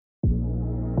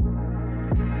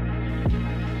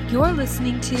You're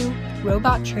listening to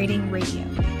Robot Trading Radio.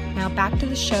 Now back to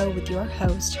the show with your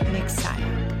host, Nick Sayak.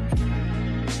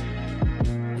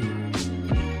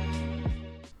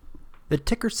 The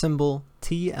ticker symbol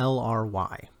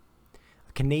TLRY,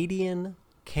 a Canadian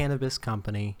cannabis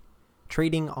company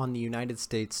trading on the United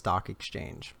States Stock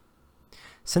Exchange.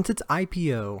 Since its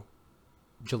IPO,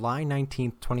 July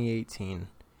 19th, 2018,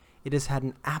 it has had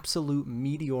an absolute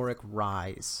meteoric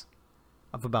rise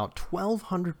of about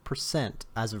 1,200%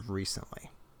 as of recently.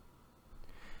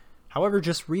 However,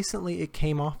 just recently it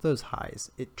came off those highs.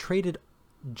 It traded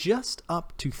just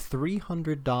up to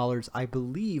 $300, I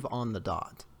believe, on the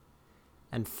dot,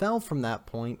 and fell from that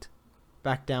point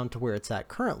back down to where it's at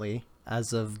currently,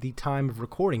 as of the time of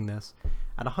recording this,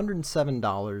 at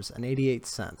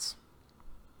 $107.88.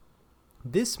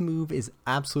 This move is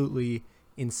absolutely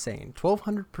insane.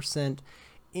 1,200%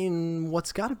 in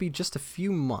what's got to be just a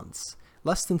few months,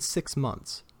 less than 6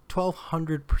 months.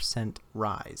 1,200%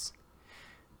 rise.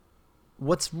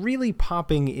 What's really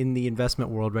popping in the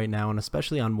investment world right now, and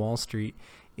especially on Wall Street,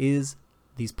 is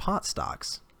these pot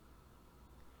stocks.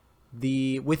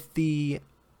 With the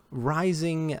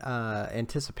rising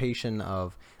anticipation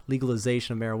of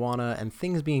legalization of marijuana and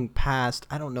things being passed,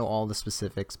 I don't know all the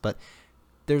specifics, but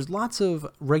there's lots of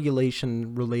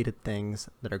regulation-related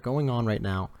things that are going on right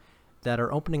now that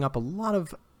are opening up a lot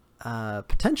of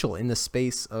potential in the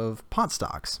space of pot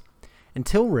stocks. And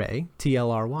Tilray,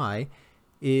 TLRY,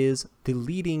 is the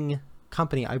leading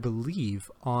company, I believe,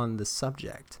 on the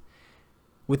subject.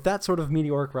 With that sort of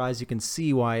meteoric rise, you can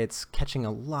see why it's catching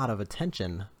a lot of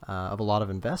attention of a lot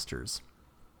of investors.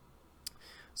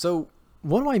 So,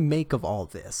 what do I make of all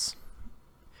this?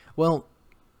 Well,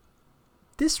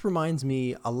 this reminds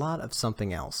me a lot of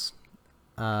something else.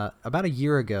 About a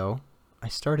year ago, I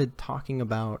started talking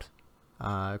about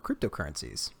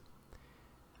cryptocurrencies.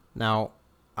 Now,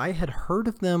 I had heard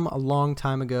of them a long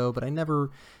time ago, but I never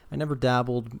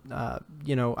dabbled.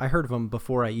 I heard of them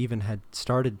before I even had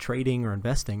started trading or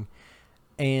investing,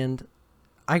 and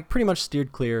I pretty much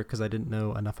steered clear because I didn't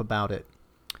know enough about it.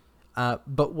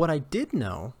 But what I did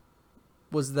know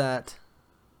was that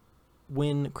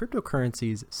when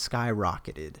cryptocurrencies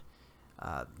skyrocketed,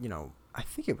 I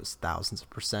think it was thousands of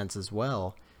percents as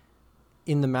well,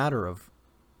 in the matter of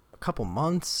a couple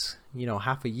months,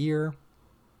 half a year,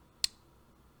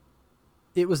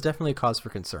 it was definitely a cause for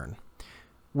concern.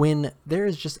 When there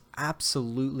is just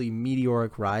absolutely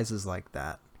meteoric rises like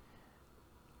that,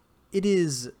 it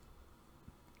is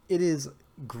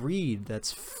greed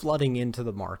that's flooding into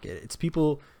the market. It's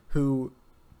people who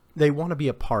they want to be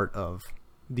a part of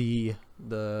the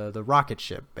rocket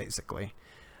ship, basically.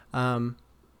 And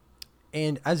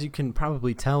as you can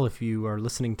probably tell if you are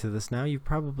listening to this now, you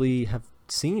probably have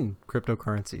seen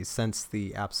cryptocurrencies since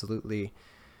the absolutely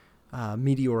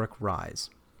meteoric rise.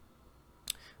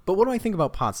 But what do I think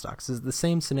about pot stocks? Is it the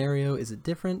same scenario? Is it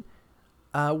different?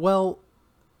 Well,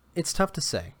 it's tough to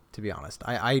say, to be honest.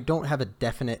 I don't have a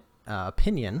definite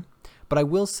opinion, but I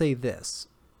will say this.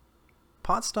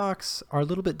 Pot stocks are a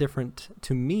little bit different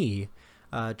to me,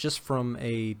 just from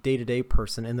a day-to-day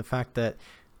person, in the fact that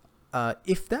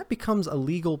if that becomes a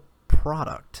legal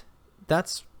product,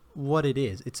 that's what it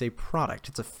is. It's a product.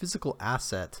 It's a physical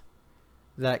asset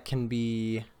that can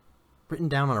be written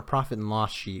down on a profit and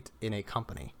loss sheet in a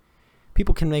company.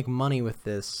 People can make money with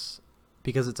this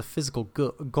because it's a physical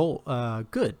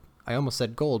good. I almost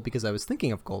said gold because I was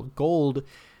thinking of gold. Gold,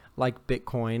 like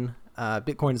Bitcoin,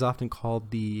 Bitcoin is often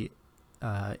called the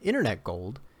internet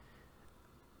gold,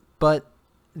 but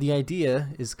the idea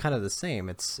is kind of the same.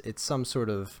 It's some sort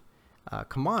of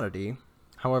commodity.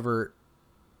 However,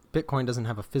 Bitcoin doesn't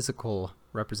have a physical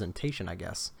representation, I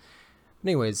guess.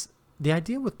 Anyways, the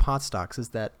idea with pot stocks is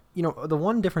that, the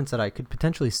one difference that I could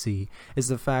potentially see is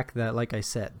the fact that, like I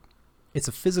said, it's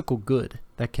a physical good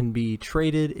that can be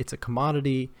traded. It's a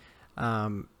commodity.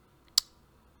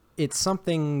 It's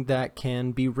something that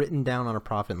can be written down on a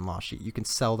profit and loss sheet. You can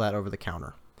sell that over the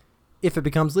counter if it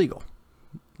becomes legal.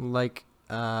 Like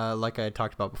I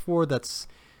talked about before, that's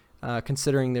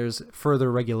considering there's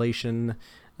further regulation,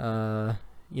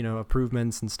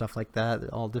 improvements and stuff like that,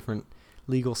 all different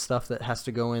legal stuff that has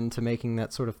to go into making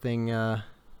that sort of thing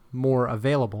more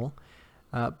available.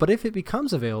 But if it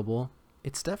becomes available,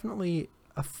 it's definitely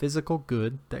a physical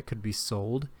good that could be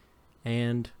sold,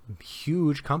 and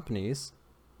huge companies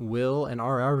will and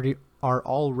are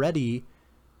already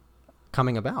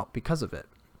coming about because of it.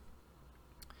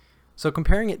 So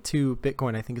comparing it to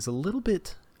Bitcoin, I think, is a little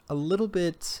bit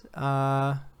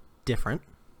different.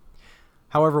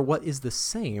 However, what is the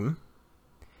same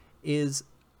is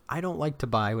I don't like to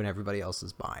buy when everybody else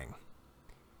is buying.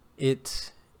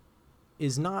 It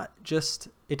is not just,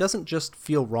 it doesn't just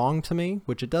feel wrong to me,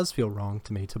 which it does feel wrong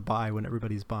to me to buy when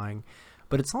everybody's buying,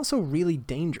 but it's also really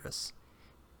dangerous.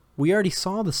 We already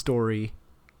saw the story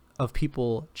of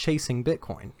people chasing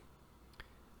Bitcoin.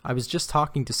 I was just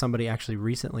talking to somebody actually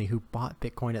recently who bought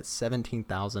Bitcoin at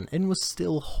 17,000 and was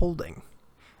still holding.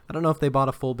 I don't know if they bought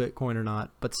a full Bitcoin or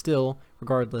not, but still,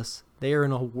 regardless, they are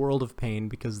in a world of pain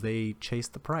because they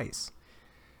chased the price.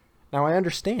 Now, I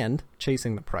understand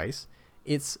chasing the price.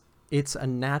 It's a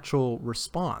natural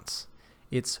response.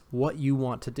 It's what you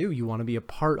want to do. You want to be a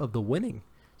part of the winning.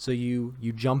 So you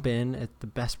jump in at the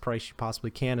best price you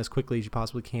possibly can, as quickly as you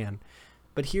possibly can.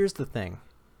 But here's the thing.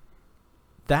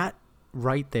 That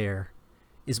right there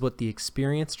is what the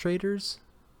experienced traders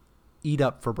eat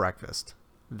up for breakfast.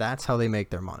 That's how they make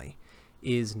their money,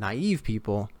 is naive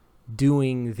people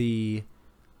doing the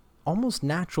almost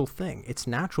natural thing. It's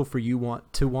natural for you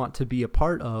want to be a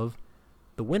part of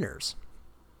the winners.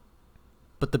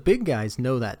 But the big guys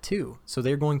know that too, so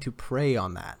they're going to prey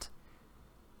on that.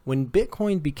 When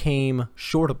Bitcoin became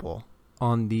shortable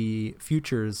on the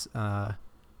futures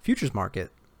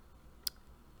market,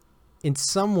 in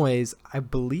some ways, I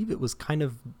believe it was kind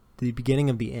of the beginning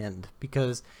of the end,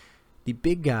 because the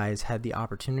big guys had the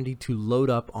opportunity to load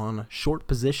up on short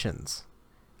positions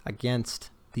against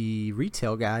the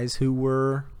retail guys who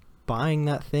were buying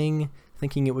that thing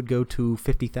thinking it would go to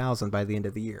 50,000 by the end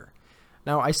of the year.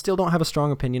 Now, I still don't have a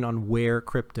strong opinion on where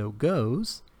crypto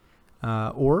goes,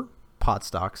 or pot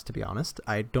stocks, to be honest.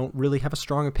 I don't really have a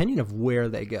strong opinion of where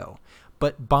they go.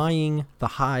 But buying the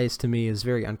highs to me is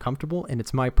very uncomfortable, and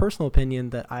it's my personal opinion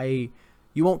that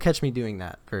you won't catch me doing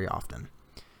that very often.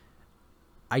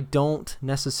 I don't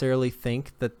necessarily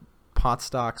think that pot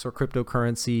stocks or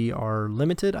cryptocurrency are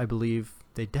limited. I believe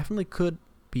they definitely could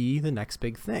be the next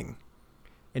big thing.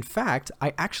 In fact,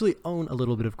 I actually own a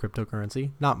little bit of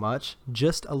cryptocurrency. Not much,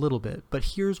 just a little bit. But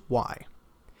here's why.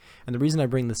 And the reason I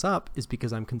bring this up is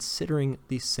because I'm considering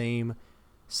the same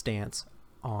stance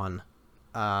on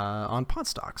pot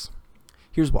stocks.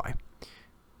 Here's why.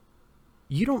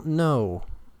 You don't know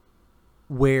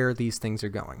where these things are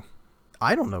going.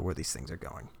 I don't know where these things are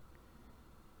going.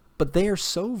 But they are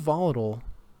so volatile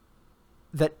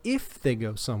that if they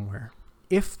go somewhere,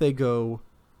 if they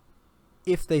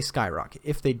skyrocket,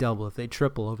 if they double, if they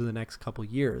triple over the next couple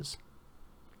years,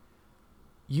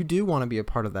 you do want to be a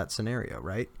part of that scenario,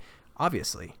 right?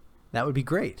 Obviously, that would be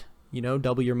great.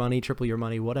 Double your money, triple your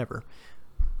money, whatever.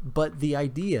 But the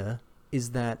idea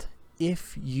is that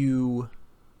if you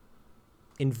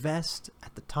invest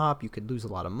at the top, you could lose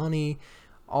a lot of money.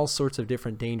 All sorts of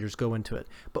different dangers go into it.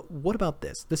 But what about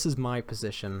this? This is my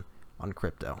position on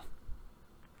crypto.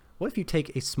 What if you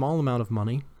take a small amount of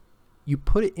money, you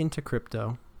put it into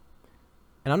crypto,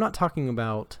 and I'm not talking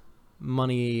about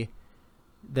money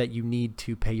that you need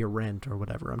to pay your rent or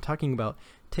whatever. I'm talking about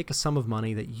take a sum of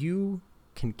money that you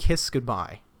can kiss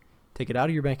goodbye. Take it out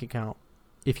of your bank account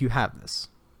if you have this.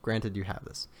 Granted, you have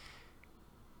this.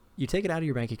 You take it out of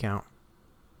your bank account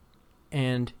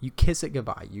and you kiss it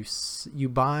goodbye. You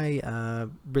buy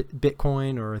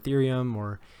Bitcoin or Ethereum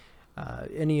or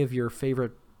any of your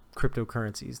favorite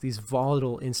cryptocurrencies, these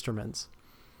volatile instruments,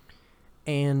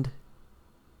 and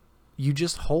you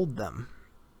just hold them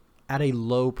at a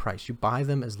low price. You buy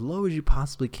them as low as you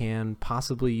possibly can.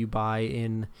 Possibly you buy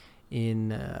in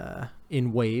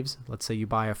waves. Let's say you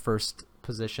buy a first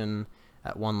position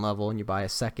at one level and you buy a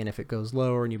second if it goes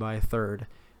lower, and you buy a third,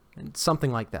 and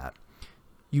something like that.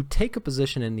 You take a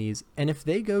position in these, and if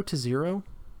they go to zero,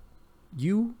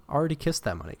 you already kissed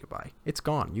that money goodbye. It's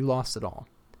gone. You lost it all.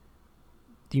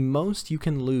 The most you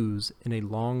can lose in a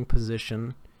long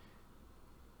position,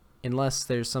 unless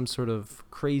there's some sort of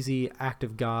crazy act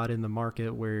of God in the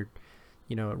market where,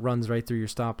 it runs right through your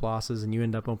stop losses and you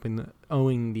end up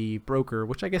owing the broker,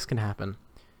 which I guess can happen.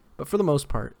 But for the most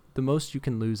part, the most you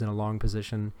can lose in a long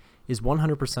position is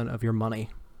 100% of your money.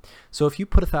 So if you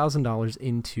put $1,000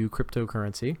 into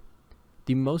cryptocurrency,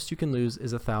 the most you can lose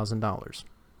is $1,000.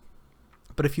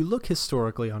 But if you look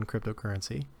historically on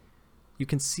cryptocurrency, you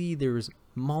can see there's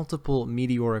multiple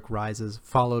meteoric rises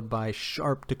followed by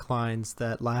sharp declines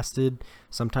that lasted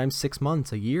sometimes 6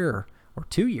 months, a year, or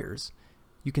 2 years.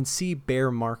 You can see bear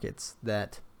markets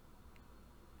that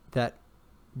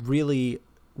really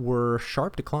were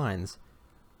sharp declines,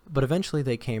 but eventually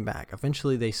they came back.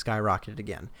 Eventually they skyrocketed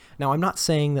again. Now, I'm not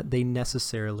saying that they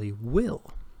necessarily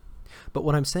will, but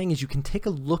what I'm saying is you can take a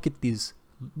look at these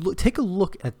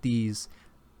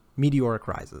meteoric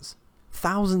rises.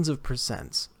 Thousands of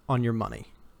percents on your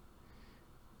money.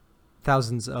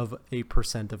 Thousands of a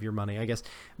percent of your money, I guess.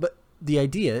 But the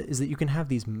idea is that you can have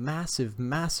these massive,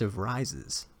 massive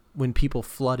rises when people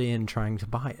flood in trying to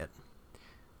buy it.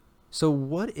 So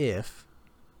what if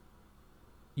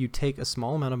you take a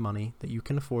small amount of money that you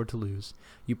can afford to lose,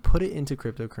 you put it into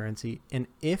cryptocurrency, and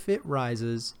if it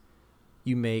rises,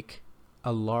 you make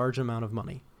a large amount of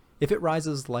money. If it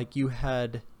rises like you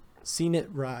had seen it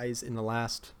rise in the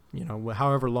last,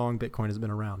 however long Bitcoin has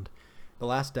been around, the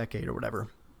last decade or whatever,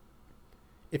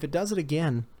 if it does it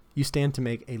again, you stand to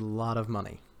make a lot of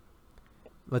money.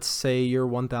 Let's say your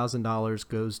 $1,000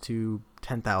 goes to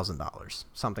 $10,000,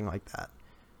 something like that.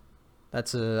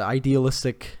 That's an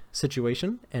idealistic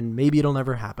situation, and maybe it'll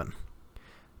never happen.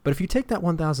 But if you take that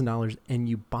 $1,000 and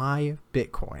you buy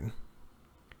Bitcoin,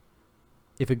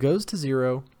 if it goes to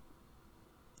zero,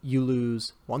 you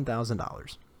lose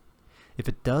 $1,000. If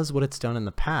it does what it's done in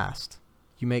the past,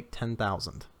 you make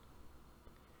 $10,000.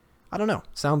 I don't know.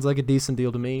 Sounds like a decent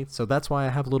deal to me, so that's why I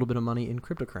have a little bit of money in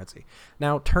cryptocurrency.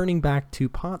 Now, turning back to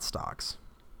pot stocks.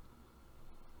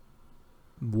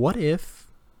 What if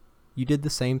you did the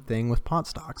same thing with pot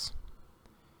stocks?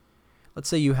 Let's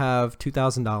say you have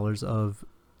 $2,000 of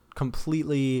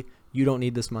completely, you don't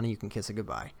need this money, you can kiss it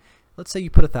goodbye. Let's say you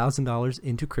put $1,000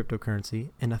 into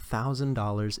cryptocurrency and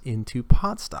 $1,000 into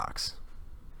pot stocks.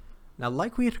 Now,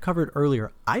 like we had covered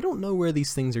earlier, I don't know where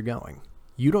these things are going.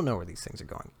 You don't know where these things are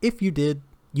going. If you did,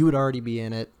 you would already be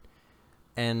in it,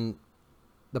 and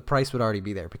the price would already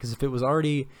be there. Because if it was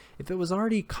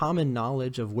already common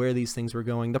knowledge of where these things were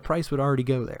going, the price would already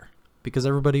go there. Because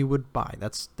everybody would buy.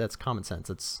 That's common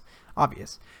sense. It's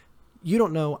obvious. You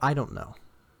don't know. I don't know.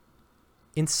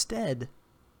 Instead,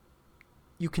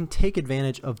 you can take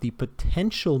advantage of the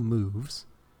potential moves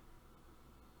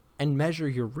and measure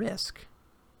your risk.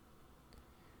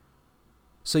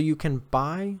 So you can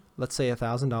buy, let's say,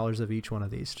 $1,000 of each one of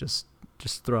these. Just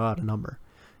throw out a number.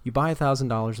 You buy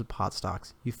 $1,000 of pot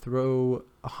stocks. You throw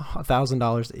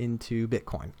 $1,000 into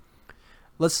Bitcoin.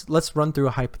 Let's run through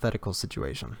a hypothetical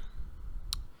situation.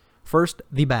 First,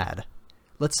 the bad.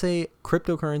 Let's say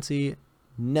cryptocurrency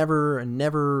never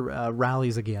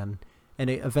rallies again, and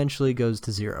it eventually goes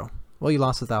to zero. Well, you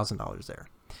lost $1,000 there.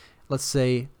 Let's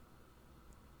say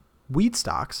weed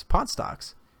stocks, pot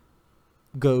stocks,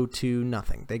 go to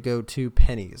nothing. They go to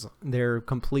pennies. They're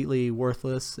completely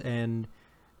worthless, and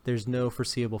there's no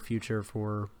foreseeable future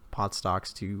for pot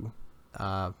stocks to,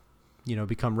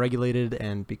 become regulated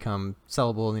and become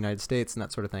sellable in the United States and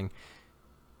that sort of thing.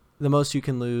 The most you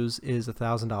can lose is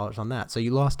 $1,000 on that. So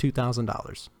you lost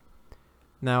 $2,000.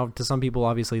 Now, to some people,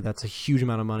 obviously, that's a huge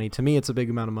amount of money. To me, it's a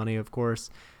big amount of money, of course.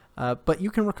 But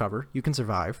you can recover. You can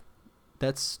survive.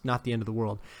 That's not the end of the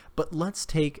world. But let's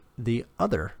take the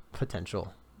other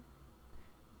potential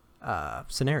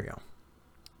scenario.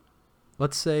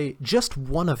 Let's say just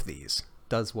one of these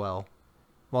does well,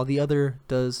 while the other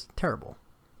does terrible.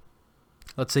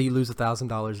 Let's say you lose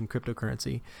 $1,000 in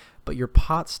cryptocurrency, but your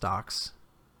pot stocks,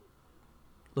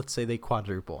 let's say they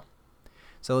quadruple.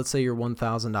 So let's say your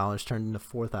 $1,000 turned into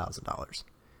 $4,000.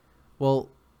 Well,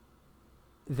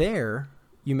 there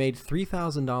you made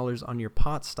 $3,000 on your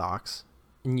pot stocks,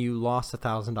 and you lost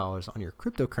 $1,000 on your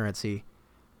cryptocurrency.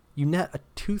 You net a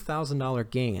 $2,000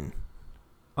 gain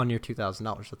on your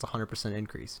 $2,000. That's a 100%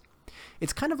 increase.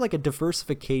 It's kind of like a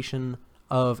diversification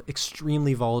of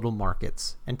extremely volatile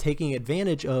markets and taking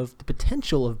advantage of the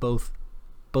potential of both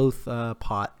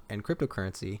pot and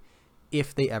cryptocurrency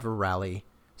if they ever rally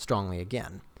strongly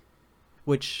again.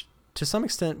 Which, to some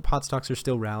extent, pot stocks are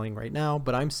still rallying right now,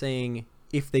 but I'm saying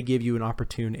if they give you an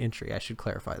opportune entry. I should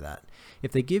clarify that.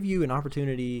 If they give you an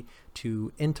opportunity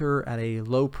to enter at a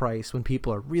low price when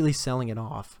people are really selling it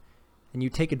off, and you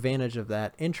take advantage of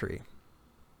that entry,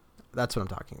 that's what I'm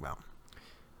talking about.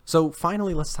 So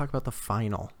finally, let's talk about the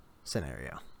final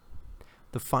scenario.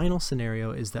 The final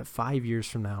scenario is that 5 years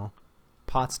from now,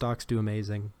 pot stocks do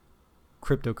amazing,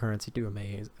 cryptocurrency do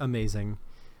amazing,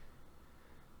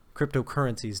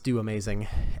 cryptocurrencies do amazing,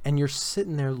 and you're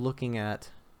sitting there looking at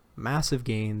massive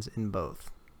gains in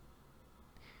both.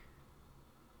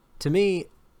 To me,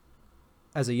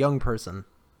 as a young person,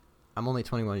 I'm only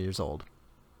 21 years old,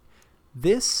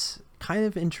 this kind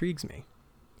of intrigues me.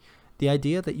 The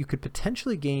idea that you could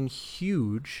potentially gain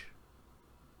huge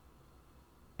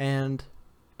and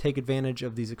take advantage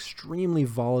of these extremely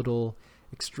volatile,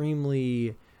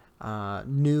 extremely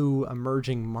new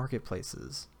emerging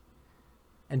marketplaces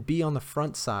and be on the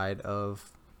front side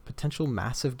of potential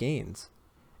massive gains.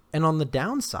 And on the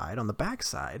downside, on the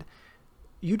backside,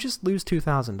 you just lose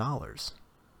 $2,000.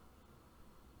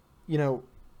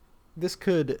 This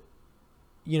could,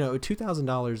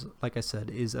 $2,000, like I said,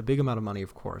 is a big amount of money,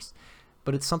 of course,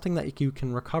 but it's something that you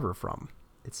can recover from.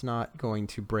 It's not going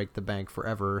to break the bank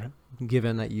forever,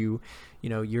 given that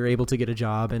you're able to get a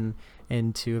job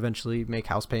and to eventually make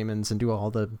house payments and do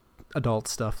all the adult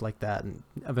stuff like that and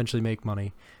eventually make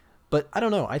money. But I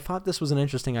don't know. I thought this was an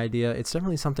interesting idea. It's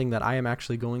definitely something that I am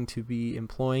actually going to be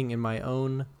employing in my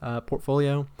own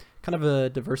portfolio, kind of a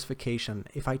diversification.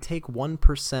 If I take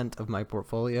 1% of my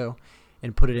portfolio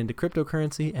and put it into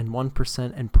cryptocurrency and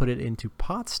 1% and put it into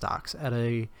pot stocks at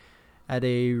a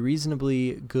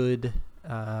reasonably good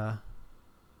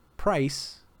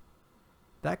price,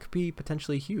 that could be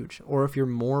potentially huge. Or if you're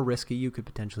more risky, you could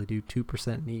potentially do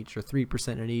 2% in each or 3%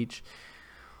 in each.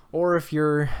 Or if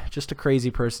you're just a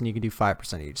crazy person, you can do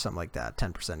 5% each, something like that,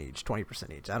 10% each,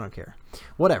 20% each. I don't care.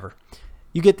 Whatever.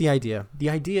 You get the idea. The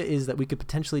idea is that we could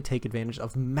potentially take advantage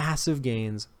of massive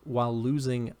gains while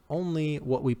losing only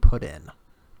what we put in.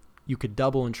 You could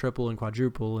double and triple and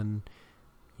quadruple and,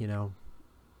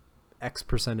 X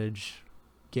percentage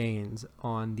gains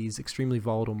on these extremely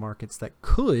volatile markets that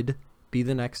could be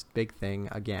the next big thing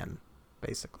again,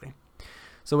 basically.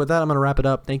 So with that, I'm going to wrap it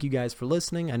up. Thank you guys for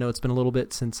listening. I know it's been a little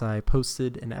bit since I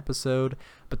posted an episode,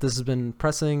 but this has been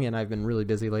pressing and I've been really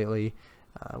busy lately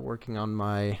working on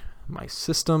my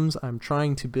systems. I'm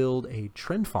trying to build a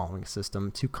trend following system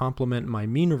to complement my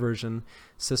mean reversion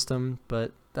system,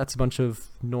 but that's a bunch of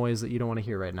noise that you don't want to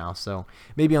hear right now. So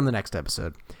maybe on the next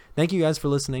episode. Thank you guys for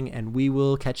listening, and we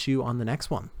will catch you on the next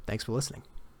one. Thanks for listening.